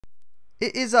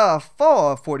It is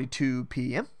 4:42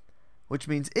 p.m., which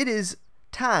means it is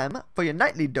time for your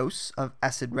nightly dose of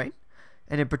acid rain,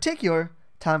 and in particular,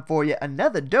 time for yet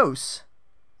another dose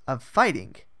of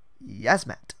fighting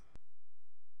Yiazmat.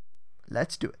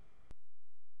 Let's do it.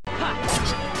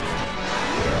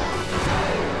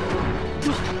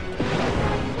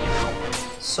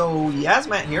 So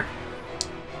Yiazmat here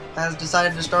has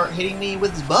decided to start hitting me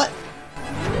with his butt.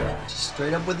 Just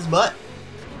straight up with his butt.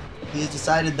 He has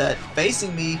decided that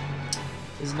facing me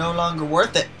is no longer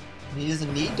worth it. He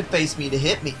doesn't need to face me to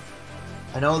hit me.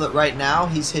 I know that right now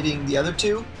he's hitting the other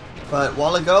two, but a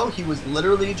while ago he was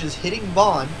literally just hitting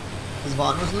Vaughn, because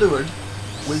Vaughn was lured,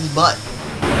 with his butt.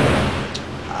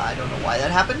 I don't know why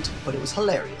that happened, but it was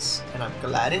hilarious, and I'm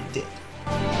glad it did.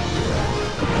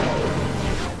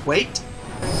 Wait.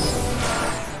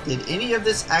 Did any of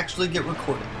this actually get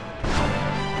recorded?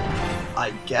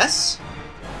 I guess?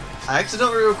 I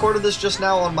accidentally recorded this just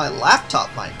now on my laptop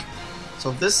mic.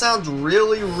 So if this sounds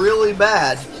really, really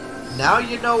bad, now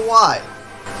you know why.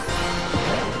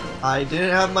 I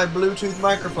didn't have my Bluetooth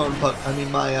microphone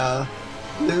my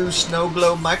blue snow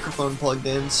globe microphone plugged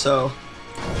in, so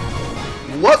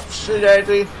whoopsie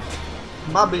daisy.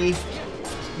 My B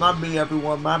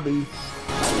everyone, my B.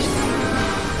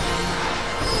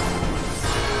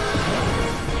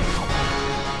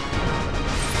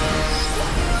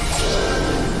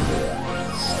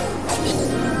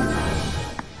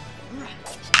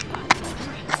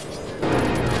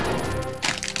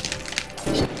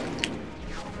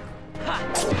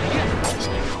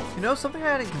 You know, something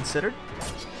I hadn't considered?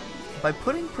 By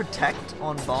putting Protect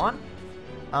on Vaughn,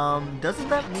 doesn't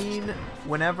that mean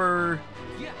whenever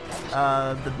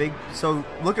so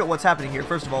look at what's happening here.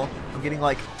 First of all, I'm getting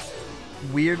like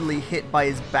weirdly hit by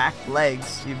his back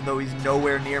legs, even though he's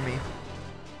nowhere near me.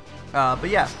 But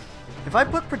yeah, if I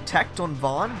put Protect on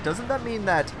Vaughn, doesn't that mean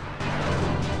that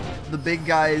the big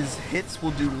guy's hits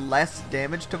will do less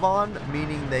damage to Vaughn,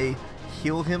 meaning they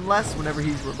heal him less whenever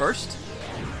he's reversed?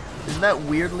 Isn't that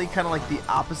weirdly kind of like the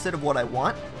opposite of what I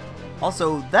want?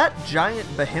 Also, that giant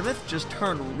behemoth just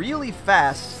turned really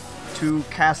fast to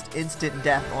cast instant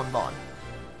death on Vaughn.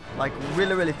 Like,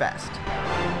 really, really fast.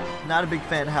 Not a big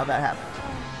fan of how that happened.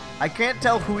 I can't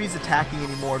tell who he's attacking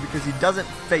anymore because he doesn't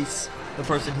face the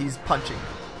person he's punching.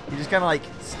 He just kind of like,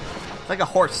 it's like a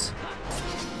horse.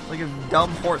 Like a dumb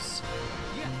horse.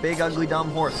 Big, ugly, dumb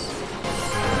horse.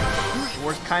 The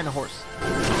worst kind of horse.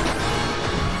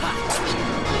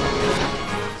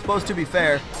 Supposed to be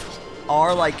fair,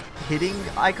 our like hitting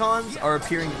icons are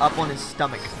appearing up on his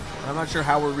stomach. I'm not sure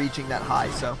how we're reaching that high,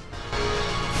 so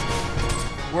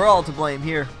we're all to blame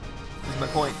here, is my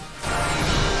point.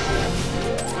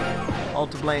 All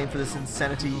to blame for this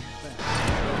insanity.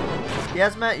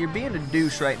 Yiazmat, you're being a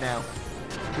douche right now.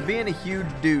 You're being a huge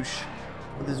douche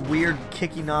with this weird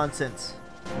kicky nonsense.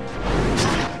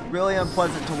 Really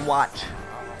unpleasant to watch.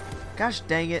 Gosh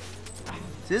dang it.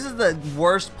 This is the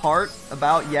worst part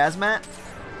about Yiazmat,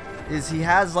 is he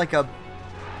has like a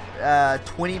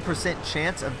 20%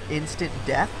 chance of instant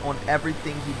death on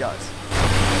everything he does,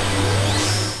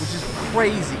 which is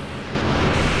crazy.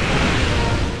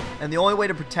 And the only way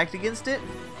to protect against it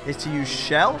is to use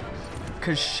Shell,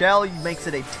 because Shell makes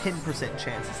it a 10%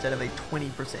 chance instead of a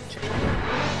 20% chance.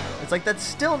 It's like, that's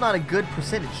still not a good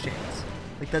percentage chance.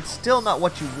 Like, that's still not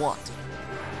what you want.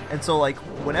 And so, like,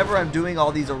 whenever I'm doing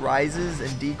all these arises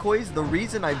and decoys, the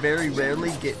reason I very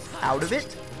rarely get out of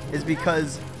it is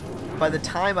because by the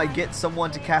time I get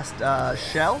someone to cast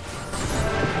Shell,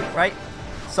 right,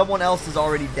 someone else is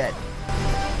already dead.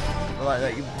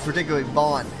 Like, particularly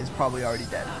Vaughn is probably already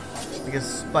dead.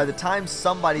 Because by the time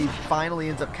somebody finally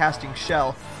ends up casting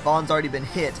Shell, Vaughn's already been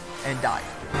hit and died.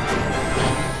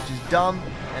 Which is dumb,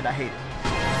 and I hate it.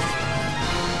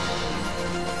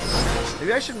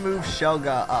 Maybe I should move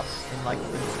Shelga up in like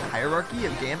the hierarchy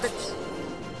of gambits.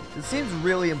 It seems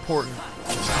really important.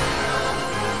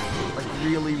 Like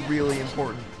really, really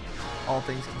important, all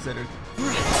things considered.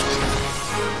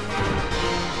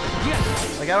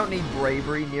 Like, I don't need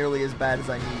bravery nearly as bad as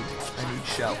I need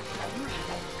Shell.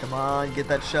 Come on, get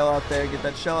that Shell out there, get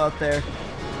that Shell out there.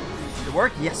 Did it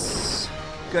work? Yes.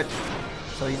 Good.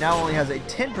 So he now only has a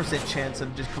 10% chance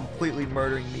of just completely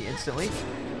murdering me instantly.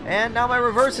 And now my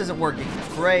reverse isn't working.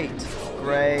 Great.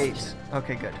 Great.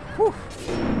 Okay, good. Whew.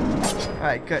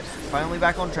 Alright, good. Finally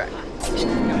back on track.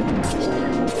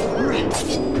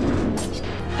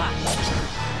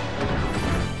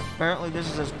 Apparently this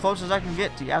is as close as I can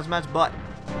get to Yiazmat's butt.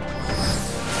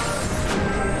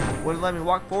 Wouldn't let me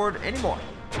walk forward anymore.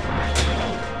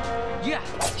 Yeah.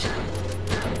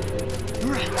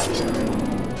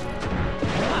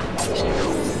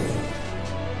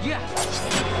 Yeah.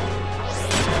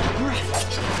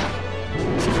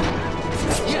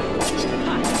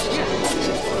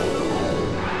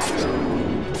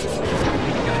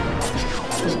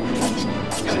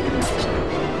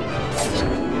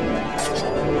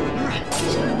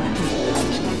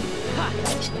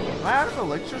 out of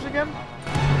elixirs again?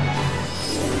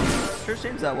 Sure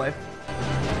seems that way.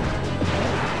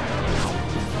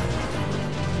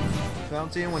 I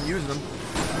don't see anyone using them.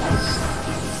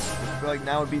 I feel like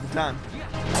now would be the time.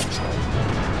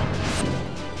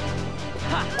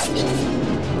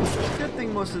 Good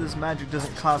thing most of this magic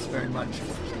doesn't cost very much.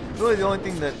 Really the only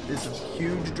thing that is a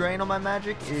huge drain on my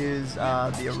magic is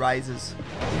the arises.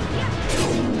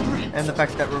 And the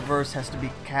fact that reverse has to be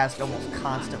cast almost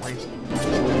constantly.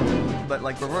 But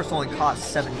like reverse only costs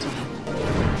 17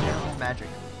 magic.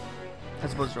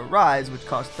 As opposed to arise, which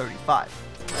costs 35.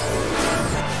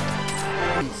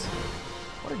 Jeez.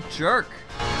 What a jerk.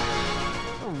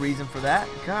 No reason for that.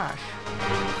 Gosh.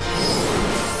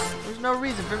 There's no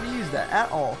reason for me to use that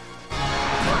at all.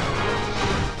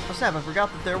 Oh snap, I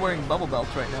forgot that they're wearing bubble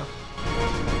belts right now.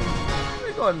 I'm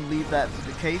gonna go ahead and leave that for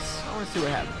the case. I want to see what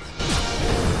happens.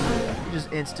 He just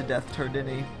insta-death turned,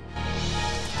 didn't he?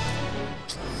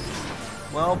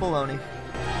 Well, baloney.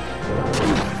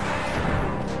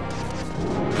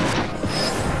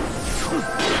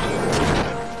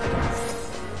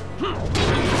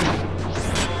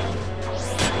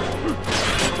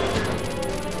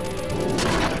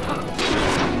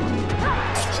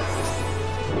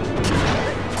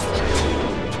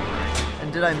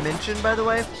 And did I mention, by the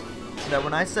way, that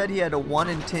when I said he had a 1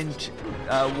 in 10,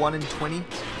 1 in 20,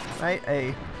 right?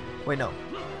 A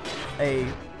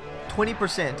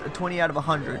 20%, a 20 out of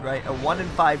 100, right? A 1 in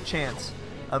 5 chance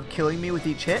of killing me with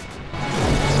each hit.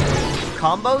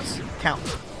 Combos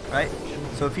count, right?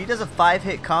 So if he does a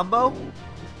 5-hit combo,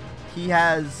 he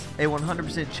has a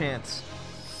 100% chance.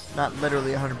 Not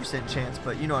literally 100% chance,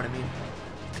 but you know what I mean.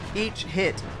 Each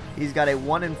hit, he's got a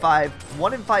 1 in 5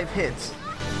 hits.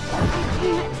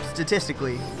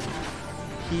 Statistically,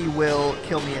 he will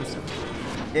kill me instantly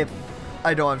if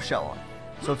I don't have shell on.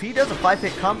 So if he does a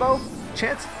 5-hit combo,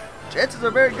 chances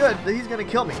are very good that he's going to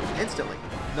kill me instantly.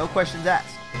 No questions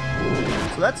asked.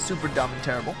 So that's super dumb and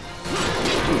terrible.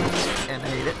 And I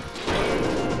hate it.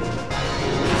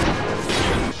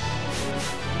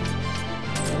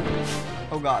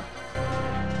 Oh god.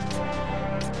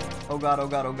 Oh god, oh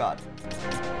god, oh god.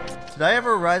 Did I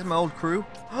ever rise my old crew?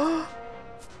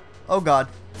 Oh god.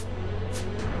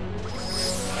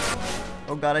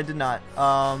 Oh god, I did not.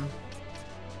 Oh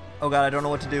god, I don't know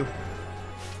what to do.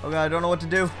 Oh god, I don't know what to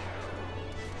do.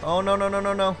 Oh no, no, no,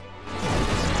 no, no.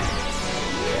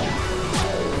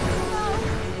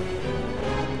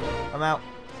 I'm out.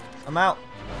 I'm out.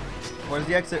 Where's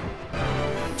the exit?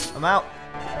 I'm out.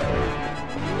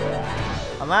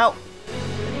 I'm out.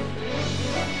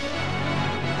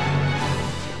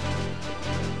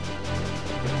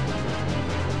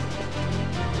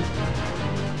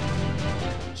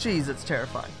 Jeez, that's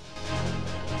terrifying.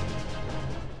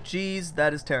 Jeez,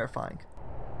 that is terrifying.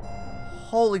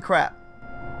 Holy crap.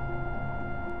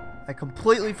 I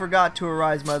completely forgot to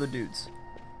arise my other dudes.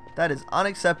 That is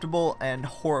unacceptable and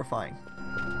horrifying.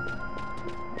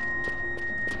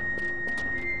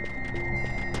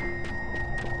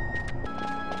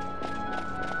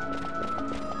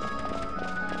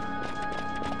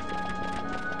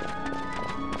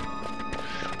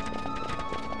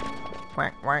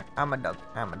 Quack, quack, I'm a duck,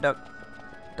 I'm a duck.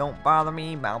 Don't bother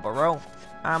me, Malboro.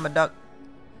 I'm a duck.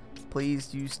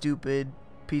 Please, you stupid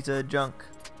piece of junk.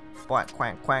 Quack,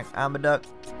 quack, quack, I'm a duck.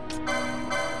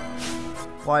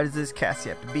 Why does this Cassie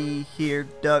have to be here,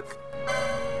 duck?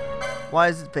 Why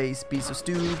does his face be so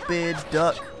stupid,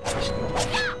 duck?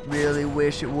 Really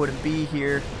wish it wouldn't be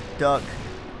here, duck.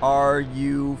 Are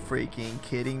you freaking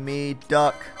kidding me,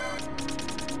 duck?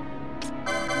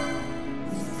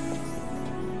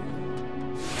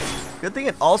 Good thing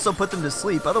it also put them to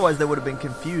sleep, otherwise they would have been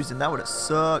confused and that would have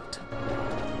sucked.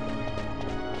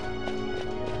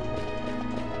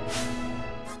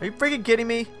 Are you freaking kidding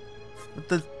me? With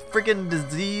the freaking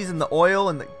disease and the oil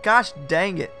and the... Gosh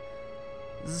dang it.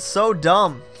 This is so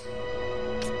dumb.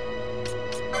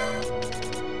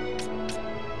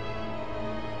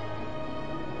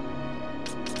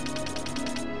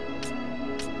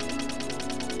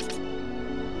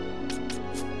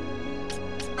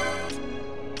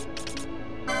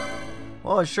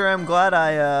 Well, I sure am glad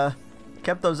I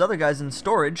kept those other guys in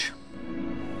storage.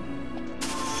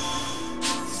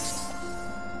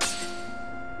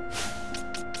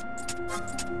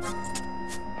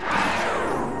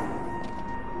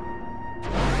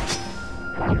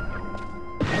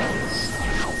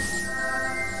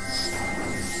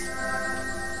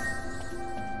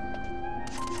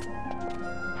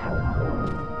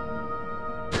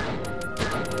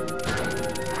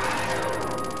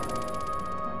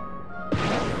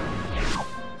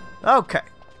 Okay.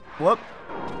 Whoop.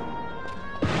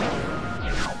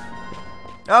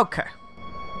 Okay.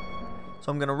 So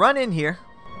I'm going to run in here.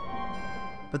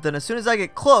 But then as soon as I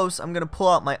get close, I'm going to pull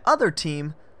out my other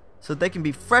team so that they can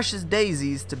be fresh as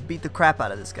daisies to beat the crap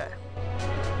out of this guy.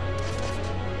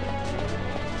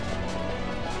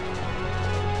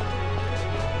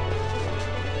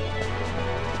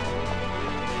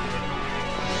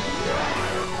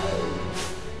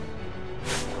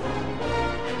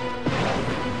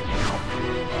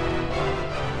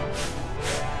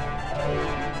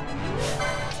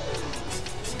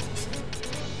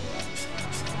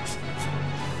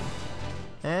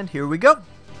 And here we go.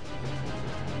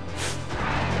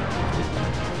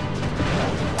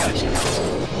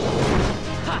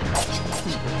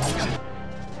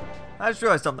 I just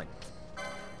realized something.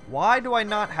 Why do I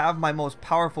not have my most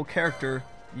powerful character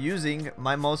using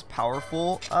my most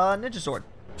powerful ninja sword?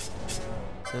 It's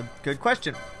a good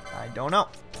question. I don't know.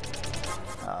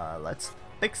 Let's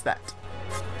fix that.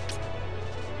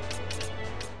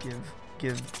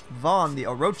 Give Vaughn the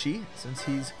Orochi, since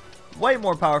he's way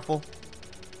more powerful.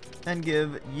 And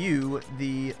give you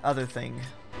the other thing.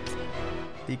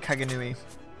 The Kaganui.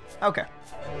 Okay.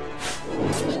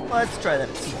 Let's try that.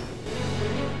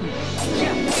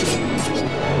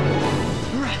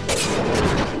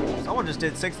 Someone just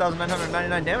did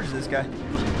 6,999 damage to this guy.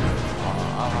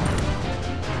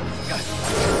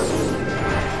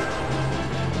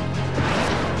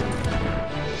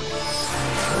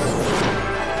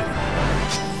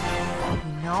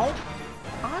 No.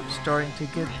 I'm starting to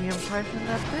get the impression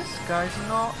that this guy's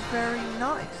not very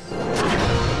nice.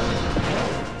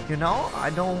 You know, I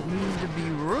don't mean to be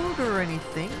rude or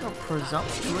anything or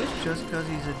presumptuous just because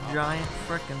he's a giant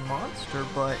frickin' monster,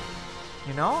 but,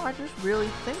 you know, I just really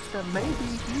think that maybe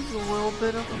he's a little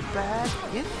bit of a bad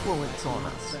influence on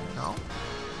us, you know?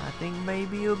 I think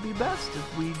maybe it would be best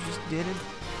if we just didn't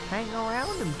hang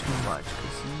around him too much,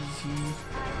 because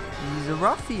he's a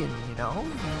ruffian, you know?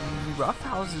 He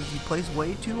roughhouses, he plays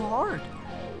way too hard.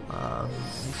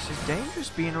 It's just dangerous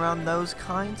being around those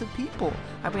kinds of people.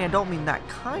 I mean, I don't mean that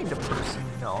kind of person,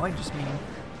 you know? I just mean,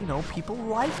 you know, people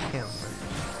like him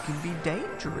can be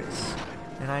dangerous.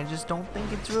 And I just don't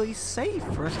think it's really safe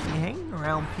for us to be hanging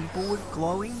around people with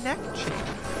glowing neck chains.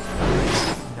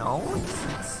 No,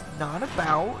 it's not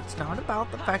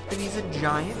about the fact that he's a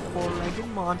giant four-legged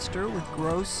monster with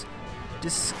gross,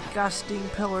 disgusting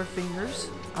pillar fingers.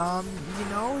 You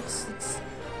know, it's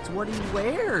what he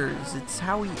wears. It's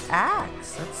how he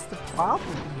acts. That's the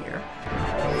problem here.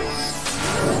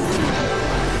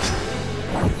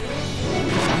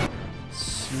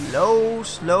 Slow,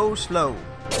 slow, slow.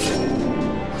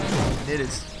 It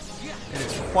is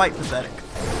quite pathetic.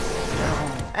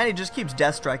 And he just keeps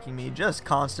death striking me just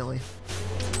constantly.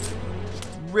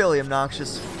 It's really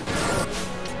obnoxious.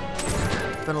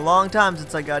 It's been a long time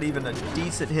since I got even a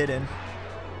decent hit in.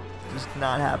 Just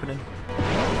not happening.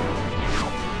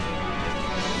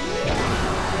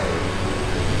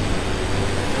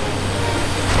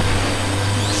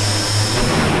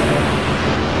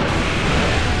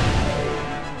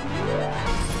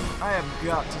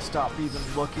 Got to stop even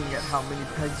looking at how many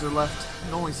pegs are left.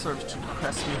 It only serves to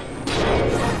depress me.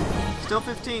 Still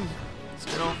 15.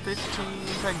 Still 15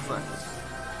 pegs left.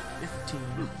 15.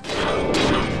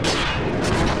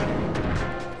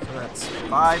 So that's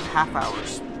 5 half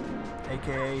hours.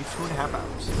 AKA 2.5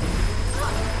 hours.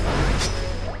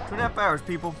 2.5 hours,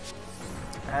 people.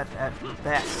 At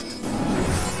best.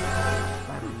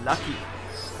 I'm lucky.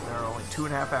 There are only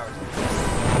 2.5 hours.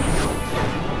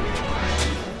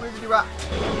 Rock.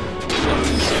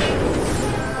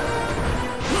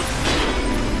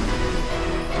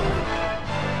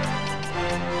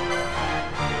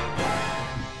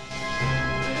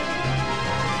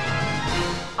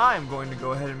 I'm going to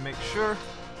go ahead and make sure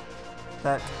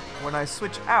that when I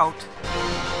switch out,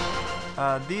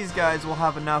 these guys will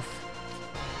have enough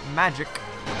magic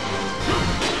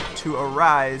to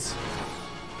arise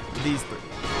these three.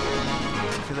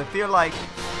 Because I feel like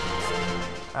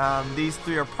these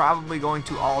three are probably going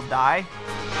to all die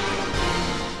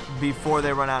before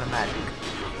they run out of magic.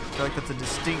 I feel like that's a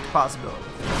distinct possibility.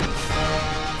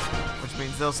 Which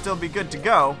means they'll still be good to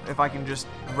go if I can just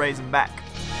raise them back.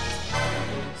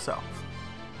 So,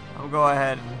 I'll go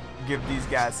ahead and give these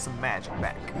guys some magic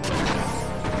back.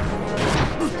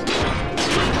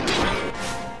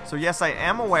 So yes, I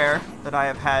am aware that I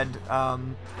have had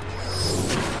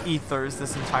ethers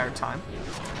this entire time.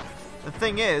 The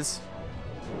thing is,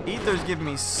 ethers give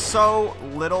me so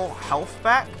little health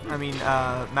back. I mean,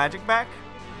 magic back.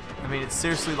 I mean, it's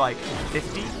seriously like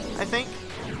 50, I think.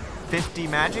 50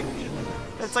 magic.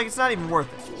 It's like, it's not even worth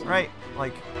it, right?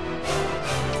 Like,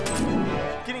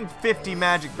 getting 50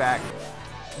 magic back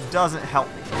doesn't help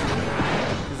me.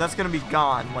 that's going to be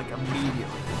gone, like,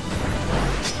 immediately.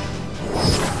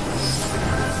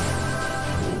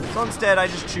 So instead, I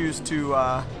just choose to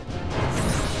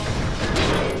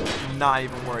not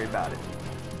even worry about it,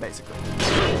 basically.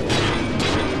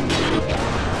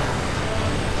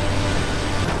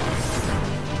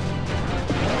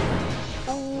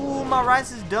 Ooh, my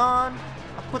rice is done.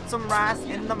 I put some rice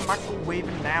in the microwave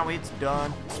and now it's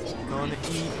done. Gonna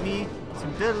eat me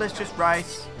some delicious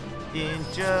rice. In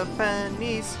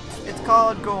Japanese, it's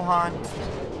called Gohan.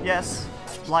 Yes,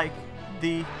 like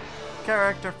the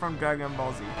character from Dragon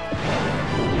Ball Z.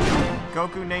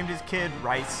 Goku named his kid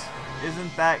Rice.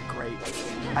 Isn't that great?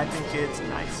 I think it's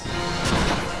nice.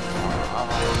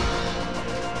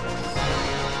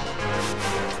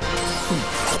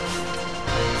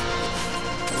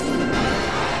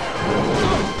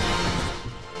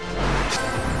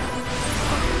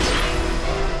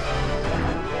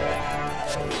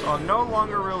 I'm no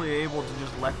longer really able to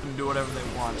just let them do whatever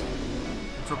they want.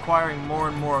 It's requiring more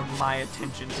and more of my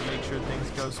attention to make sure things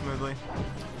go smoothly,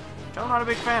 which I'm not a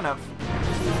big fan of.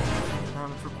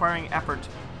 It's requiring effort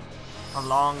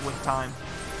along with time.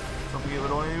 So we would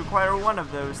only require one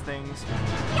of those things.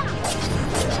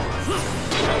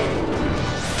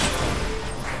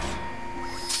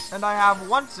 And I have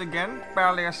once again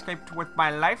barely escaped with my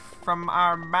life from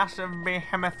our massive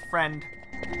behemoth friend.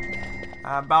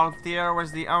 Balthier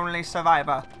was the only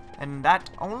survivor, and that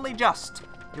only just.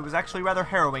 It was actually rather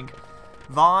harrowing.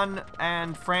 Vaughn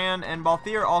and Fran and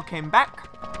Balthier all came back.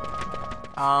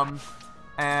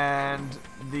 And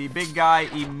the big guy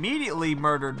immediately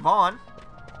murdered Vaughn.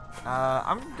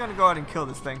 I'm gonna go ahead and kill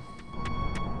this thing.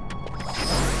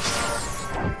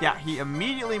 Yeah, he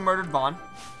immediately murdered Vaughn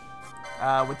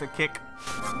with a kick,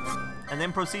 and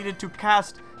then proceeded to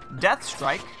cast Death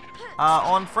Strike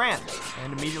on Fran,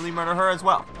 and immediately murder her as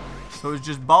well. So it was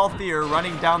just Balthier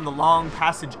running down the long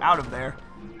passage out of there,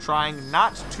 trying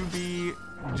not to be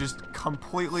just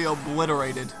completely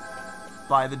obliterated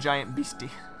by the giant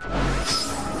beastie.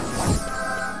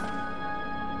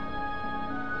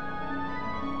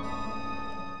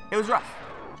 It was rough.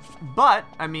 But,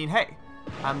 I mean, hey,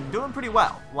 I'm doing pretty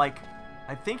well. Like,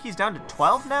 I think he's down to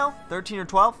 12 now? 13 or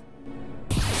 12?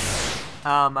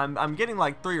 I'm getting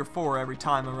like 3 or 4 every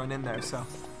time I run in there, so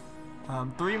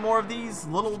 3 more of these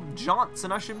little jaunts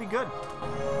and I should be good.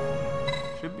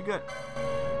 Should be good.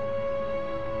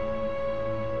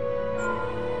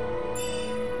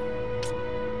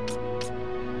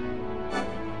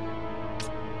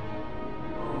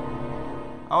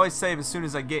 I always save as soon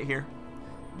as I get here,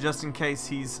 just in case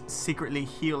he's secretly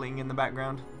healing in the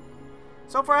background.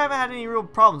 So far I haven't had any real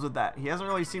problems with that. He hasn't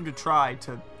really seemed to try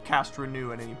to cast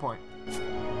Renew at any point.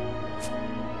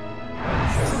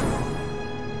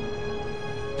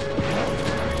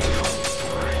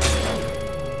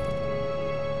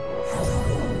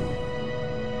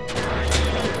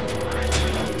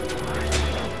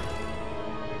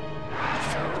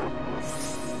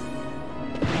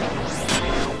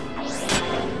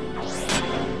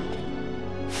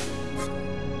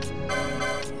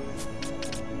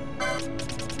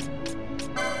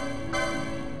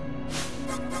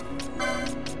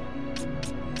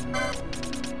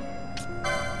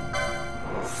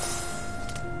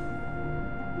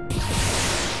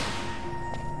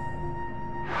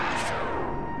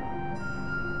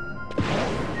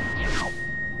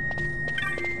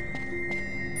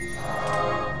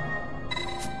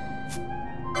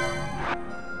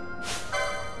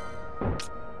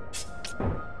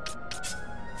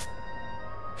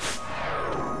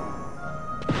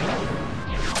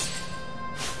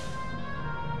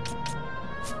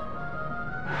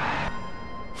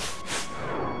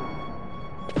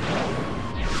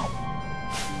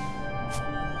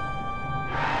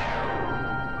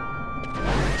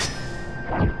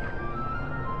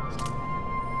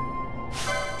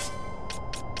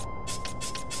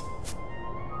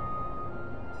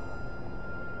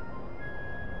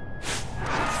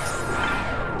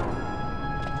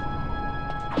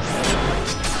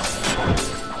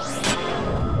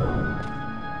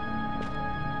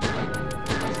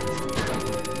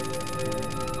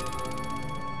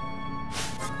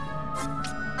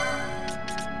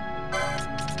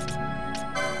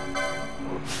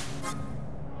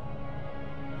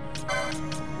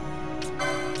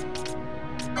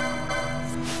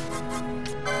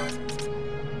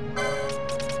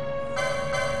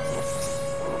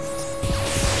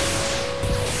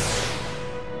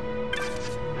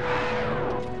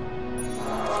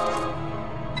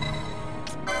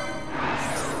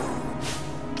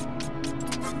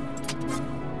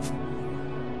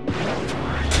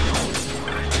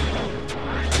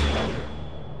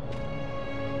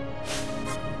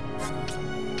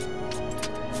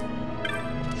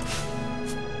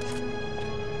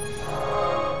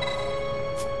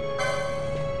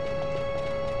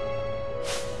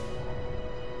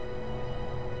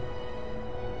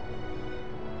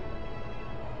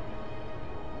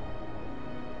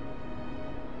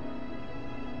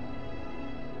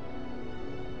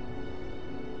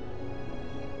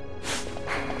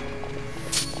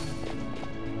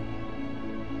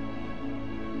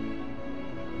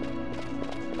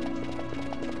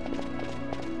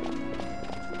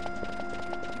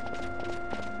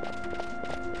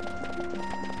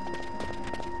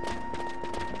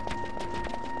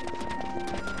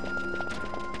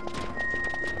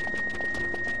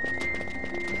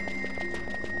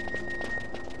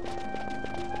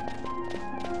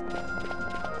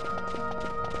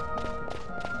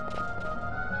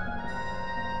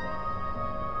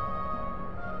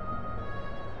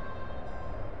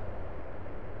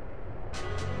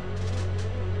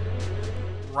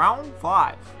 Round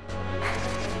 5.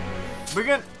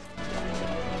 Begin.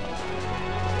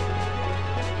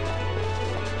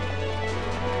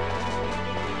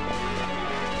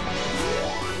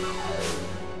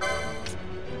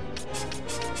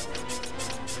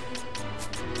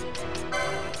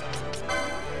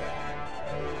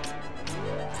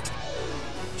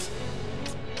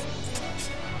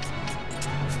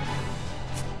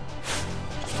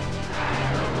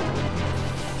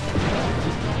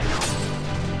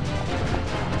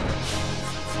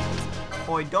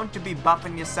 Boy, don't you be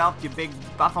buffing yourself, you big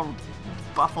buffle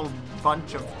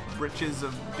bunch of riches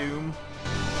of doom.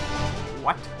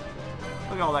 What?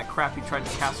 Look at all that crap he tried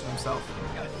to cast on himself.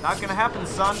 Not gonna happen,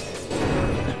 son.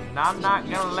 I'm not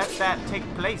gonna let that take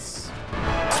place.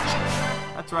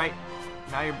 That's right.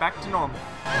 Now you're back to normal.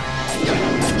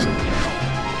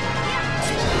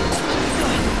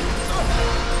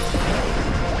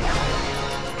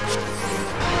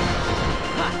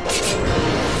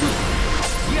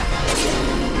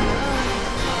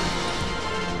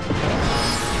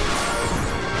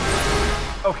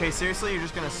 Okay, seriously, you're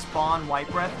just gonna spawn White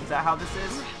Breath? Is that how this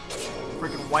is?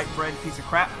 Freaking white bread piece of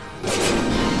crap.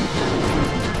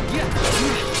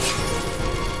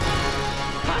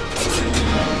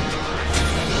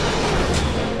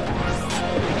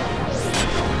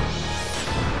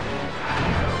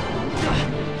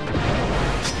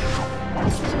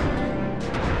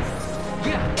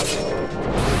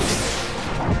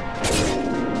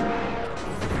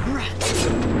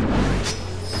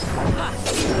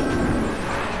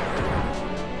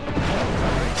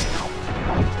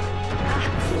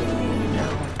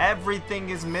 Everything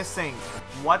is missing.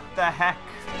 What the heck?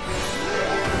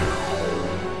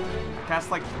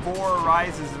 Cast like 4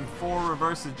 arises and 4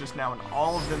 reverses just now, and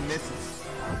all of them misses.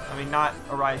 I mean, not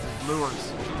arises,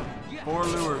 lures. 4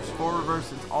 lures, 4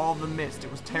 reverses, all of them missed.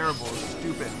 It was terrible. It was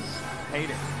stupid. I hate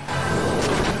it.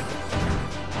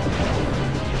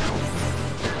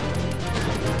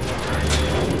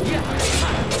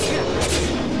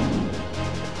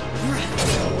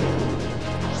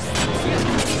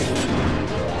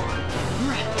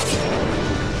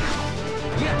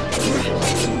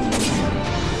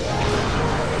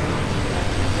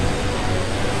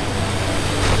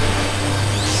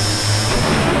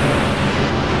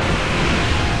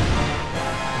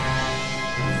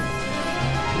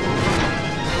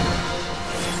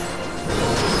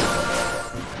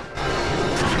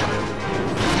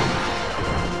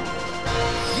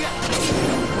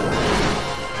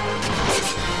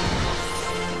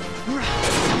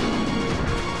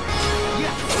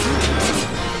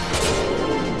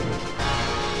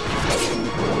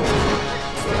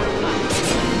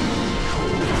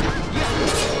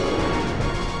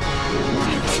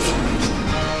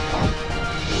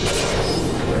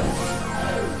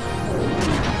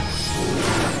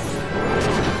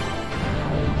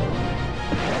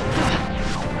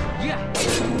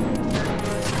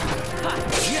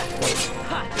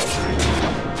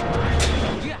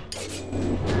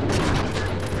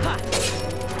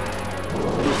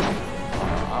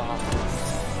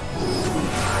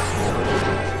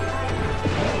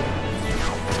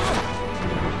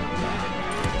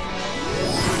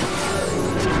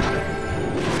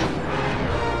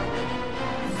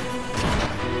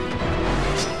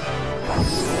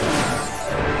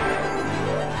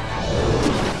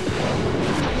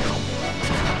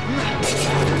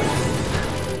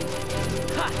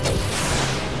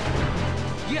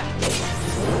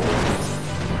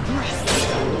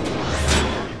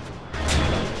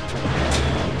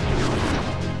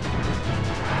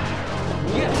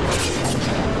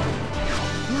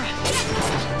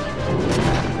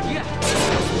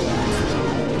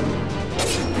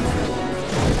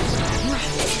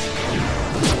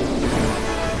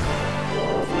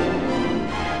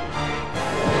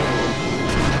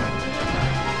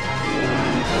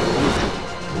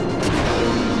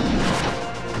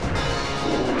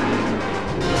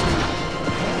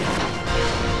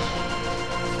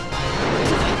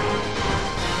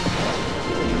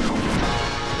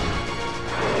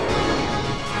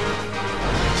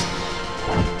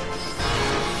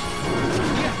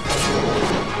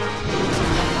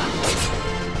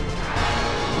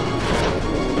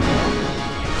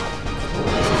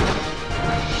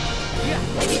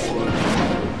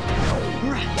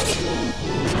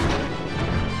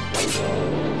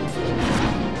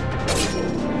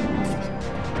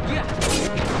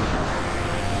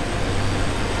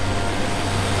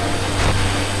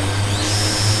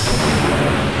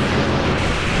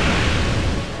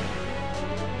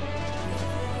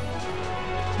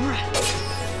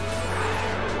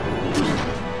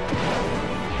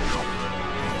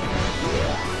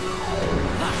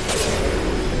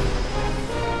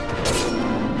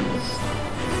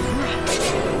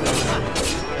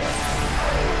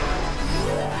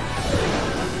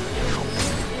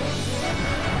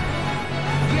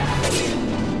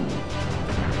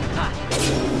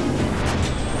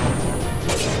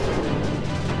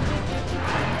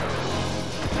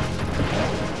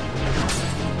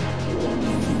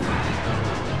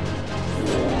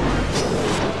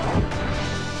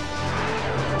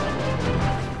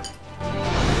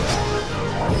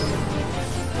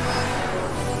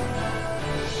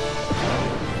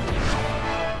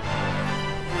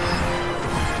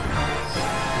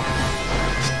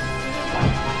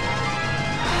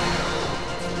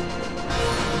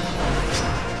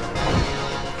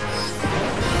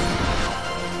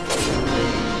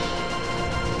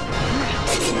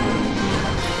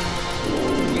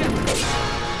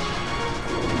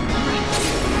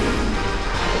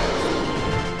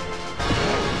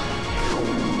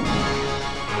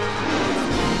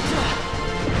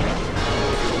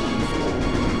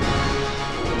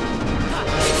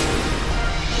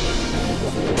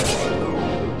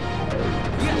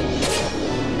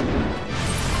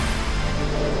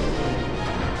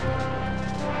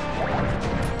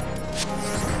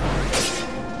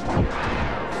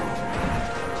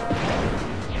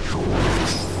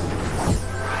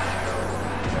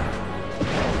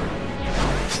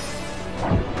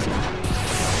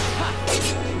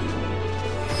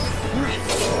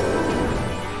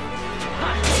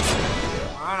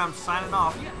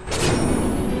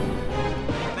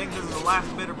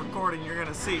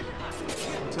 gonna see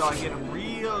until I get him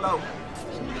real low,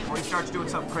 or he starts doing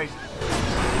something crazy.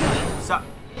 Sup?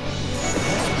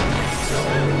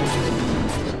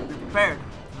 Be prepared.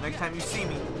 The next time you see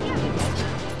me,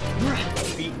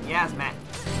 beat Yiazmat.